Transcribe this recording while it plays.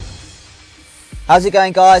How's it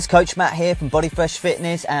going, guys? Coach Matt here from Body Fresh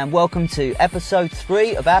Fitness, and welcome to episode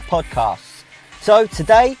 3 of our podcast. So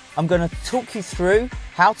today I'm going to talk you through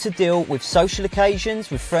how to deal with social occasions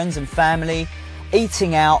with friends and family,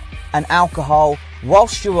 eating out and alcohol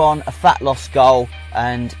whilst you're on a fat loss goal,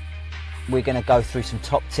 and we're going to go through some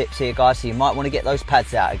top tips here, guys, so you might want to get those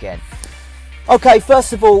pads out again. Okay,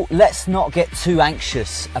 first of all, let's not get too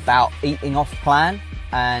anxious about eating off plan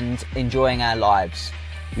and enjoying our lives.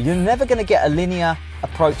 You're never going to get a linear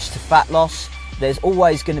approach to fat loss. There's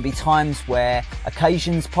always going to be times where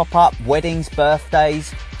occasions pop up, weddings,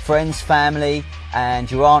 birthdays, friends, family, and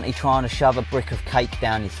your auntie trying to shove a brick of cake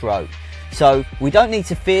down your throat. So we don't need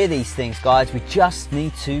to fear these things, guys. We just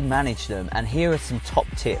need to manage them. And here are some top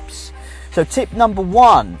tips. So tip number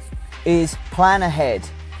 1 is plan ahead.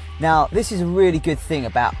 Now, this is a really good thing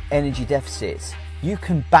about energy deficits. You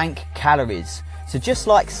can bank calories. So just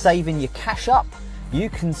like saving your cash up, you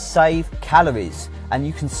can save calories and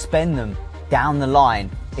you can spend them down the line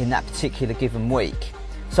in that particular given week.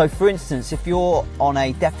 So for instance, if you're on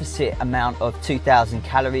a deficit amount of 2,000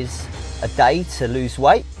 calories a day to lose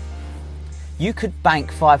weight, you could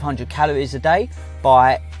bank 500 calories a day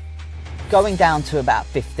by going down to about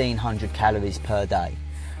 1,500 calories per day.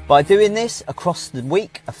 By doing this across the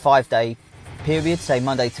week, a 5-day period, say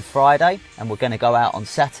Monday to Friday, and we're going to go out on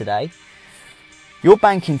Saturday, you're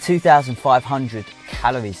banking 2,500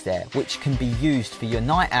 calories there, which can be used for your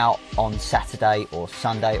night out on Saturday or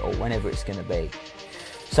Sunday or whenever it's going to be.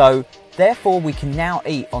 So therefore we can now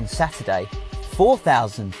eat on Saturday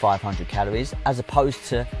 4,500 calories as opposed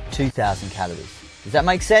to 2,000 calories. Does that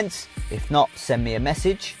make sense? If not, send me a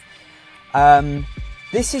message.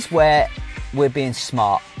 This is where we're being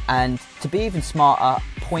smart, and to be even smarter,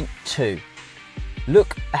 point 2,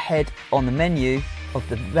 look ahead on the menu of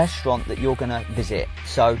the restaurant that you're going to visit.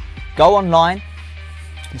 So go online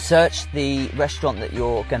and search the restaurant that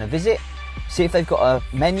you're going to visit, see if they've got a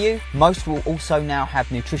menu. Most will also now have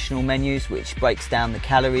nutritional menus which breaks down the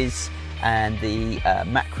calories and the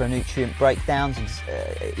macronutrient breakdowns.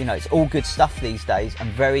 It's all good stuff these days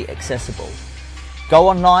and very accessible. Go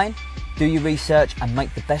online, do your research and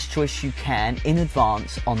make the best choice you can in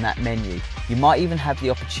advance on that menu. You might even have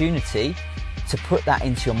the opportunity to put that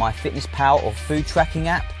into your MyFitnessPal or food tracking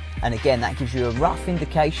app, and again that gives you a rough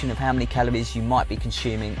indication of how many calories you might be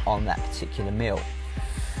consuming on that particular meal.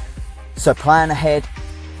 So plan ahead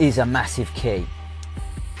is a massive key.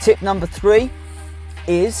 Tip number 3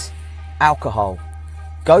 is alcohol.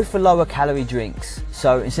 Go for lower calorie drinks.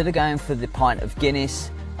 So instead of going for the pint of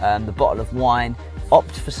Guinness, the bottle of wine,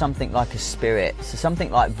 opt for something like a spirit. So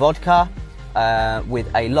something like vodka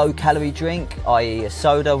with a low calorie drink, i.e. a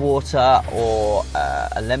soda water or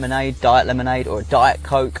a lemonade, diet lemonade, or a diet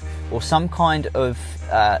coke, or some kind of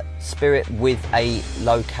spirit with a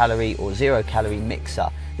low calorie or 0 calorie mixer.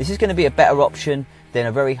 This is going to be a better option than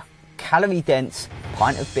a very calorie dense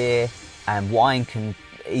pint of beer, and wine can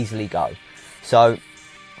easily go. So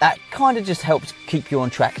that kind of just helps keep you on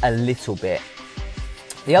track a little bit.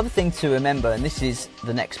 The other thing to remember, and this is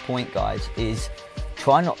the next point, guys, is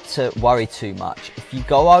try not to worry too much. If you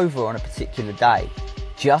go over on a particular day,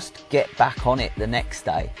 just get back on it the next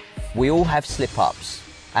day. We all have slip-ups,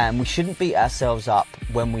 and we shouldn't beat ourselves up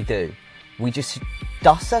when we do. We just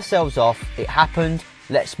dust ourselves off. It happened.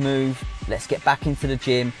 Let's move. Let's get back into the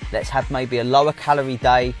gym. Let's have maybe a lower calorie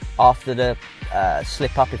day after the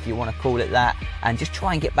slip-up, if you want to call it that, and just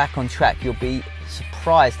try and get back on track. You'll be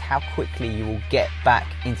surprised how quickly you will get back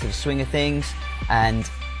into the swing of things. And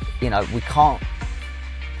we can't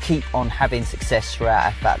keep on having success throughout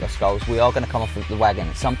our fat loss goals. We are going to come off of the wagon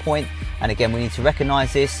at some point, and again we need to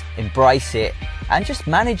recognize this, embrace it, and just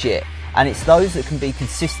manage it. And it's those that can be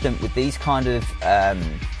consistent with these kind of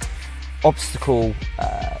obstacle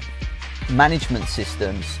management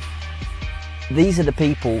systems. These are the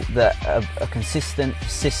people that are consistent,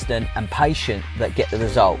 persistent and patient that get the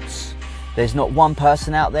results. There's not one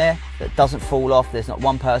person out there that doesn't fall off. There's not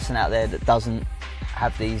one person out there that doesn't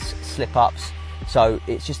have these slip-ups. So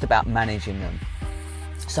it's just about managing them.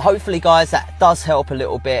 So hopefully, guys, that does help a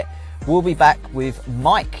little bit. We'll be back with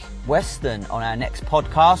Mike Weston on our next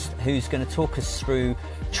podcast, who's going to talk us through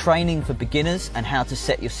training for beginners and how to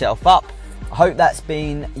set yourself up. I hope that's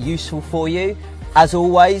been useful for you. As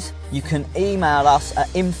always, you can email us at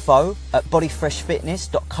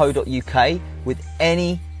info@bodyfreshfitness.co.uk with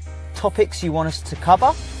any topics you want us to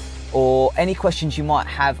cover or any questions you might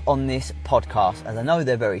have on this podcast, as I know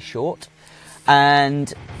they're very short.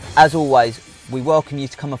 And as always, we welcome you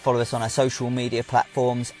to come and follow us on our social media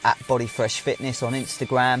platforms at Body Fresh Fitness on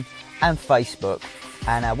Instagram and Facebook,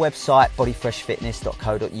 and our website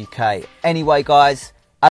bodyfreshfitness.co.uk. Anyway, guys,